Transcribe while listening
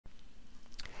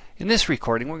In this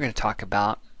recording, we're going to talk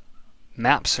about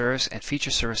map service and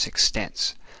feature service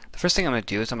extents. The first thing I'm going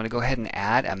to do is I'm going to go ahead and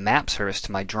add a map service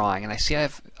to my drawing, and I see I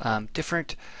have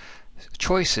different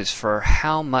choices for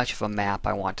how much of a map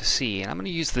I want to see, and I'm going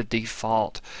to use the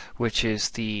default, which is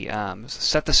the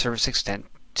set the service extent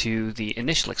to the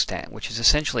initial extent, which is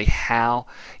essentially how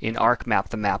in ArcMap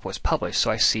the map was published. So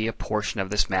I see a portion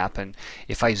of this map, and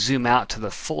if I zoom out to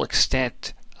the full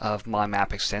extent of my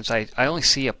map extents, I only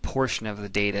see a portion of the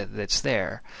data that's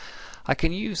there. I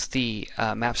can use the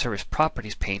map service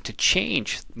properties pane to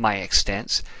change my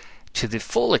extents to the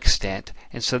full extent,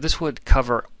 and so this would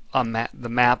cover the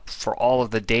map for all of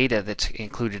the data that's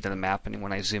included in the map, and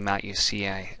when I zoom out you see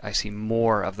I see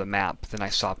more of the map than I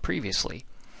saw previously.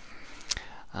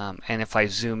 And if I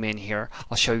zoom in here,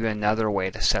 I'll show you another way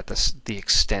to set the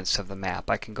extents of the map.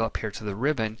 I can go up here to the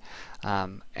ribbon,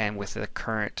 and with the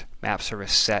current map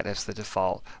service set as the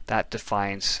default, that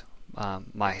defines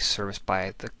my service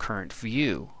by the current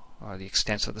view, or the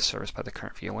extents of the service by the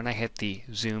current view. When I hit the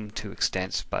zoom to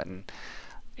extents button,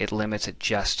 it limits it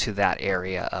just to that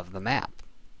area of the map.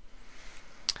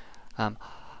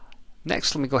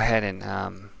 Next, let me go ahead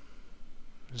and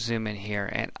zoom in here,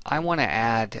 and I want to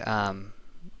add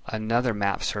another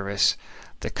map service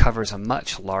that covers a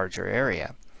much larger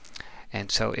area. And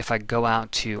so if I go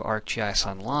out to ArcGIS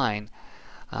Online,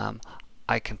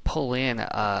 I can pull in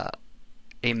a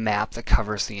map that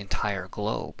covers the entire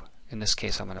globe. In this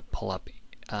case, I'm going to pull up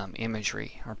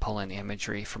imagery, or pull in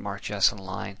imagery from ArcGIS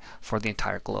Online for the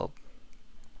entire globe.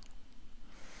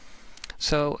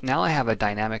 So now I have a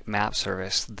dynamic map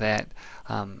service that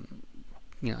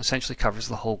essentially covers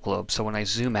the whole globe. So when I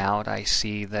zoom out, I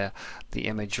see the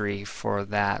imagery for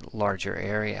that larger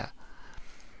area.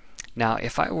 Now,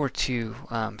 if I were to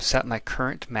set my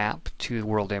current map to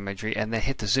world imagery and then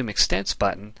hit the zoom extents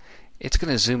button, it's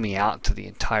going to zoom me out to the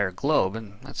entire globe,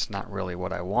 and that's not really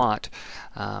what I want.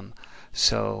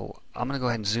 So I'm going to go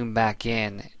ahead and zoom back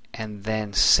in and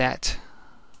then set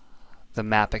the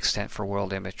map extent for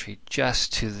world imagery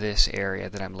just to this area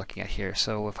that I'm looking at here.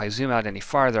 So if I zoom out any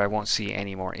farther, I won't see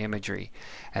any more imagery.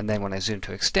 And then when I zoom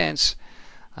to extents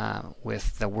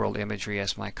with the world imagery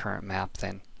as my current map,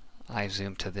 then I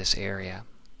zoom to this area.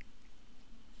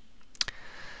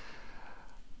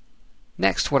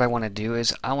 Next, what I want to do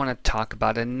is I want to talk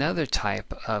about another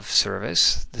type of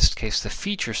service, in this case the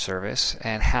feature service,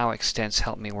 and how extents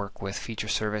help me work with feature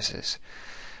services.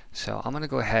 So I'm going to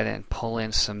go ahead and pull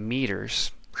in some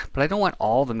meters, but I don't want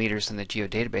all the meters in the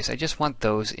geodatabase. I just want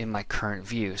those in my current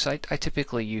view. So I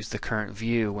typically use the current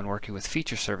view when working with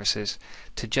feature services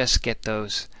to just get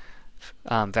those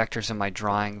vectors in my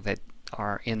drawing that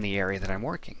are in the area that I'm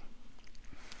working.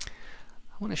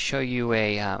 I want to show you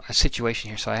a situation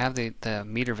here. So I have the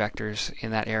meter vectors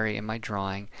in that area in my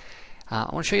drawing. I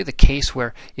want to show you the case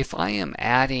where if I am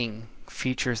adding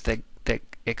features that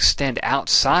extend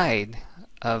outside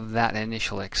of that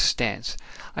initial extent,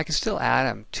 I can still add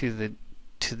them to the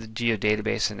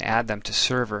geodatabase and add them to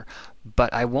server,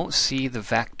 but I won't see the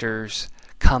vectors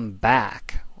come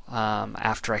back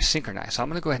after I synchronize. So I'm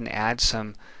going to go ahead and add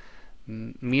some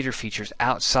meter features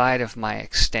outside of my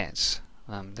extents.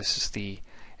 This is the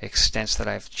extents that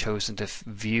I've chosen to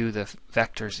view the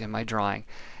vectors in my drawing,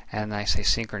 and I say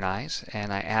synchronize,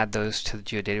 and I add those to the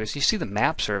geodatabase. You see the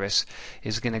map service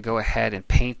is going to go ahead and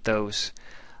paint those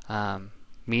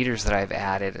meters that I've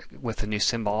added with the new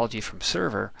symbology from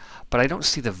server, but I don't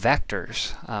see the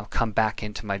vectors come back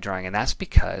into my drawing, and that's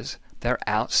because they're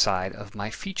outside of my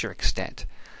feature extent.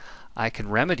 I can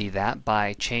remedy that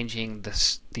by changing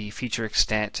the feature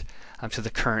extent to the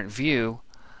current view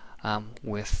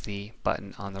with the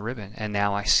button on the ribbon, and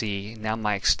now I see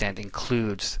my extent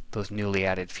includes those newly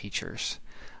added features,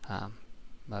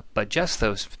 but just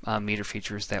those meter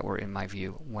features that were in my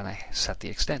view when I set the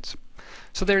extents.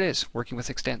 So there it is, working with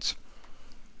extents.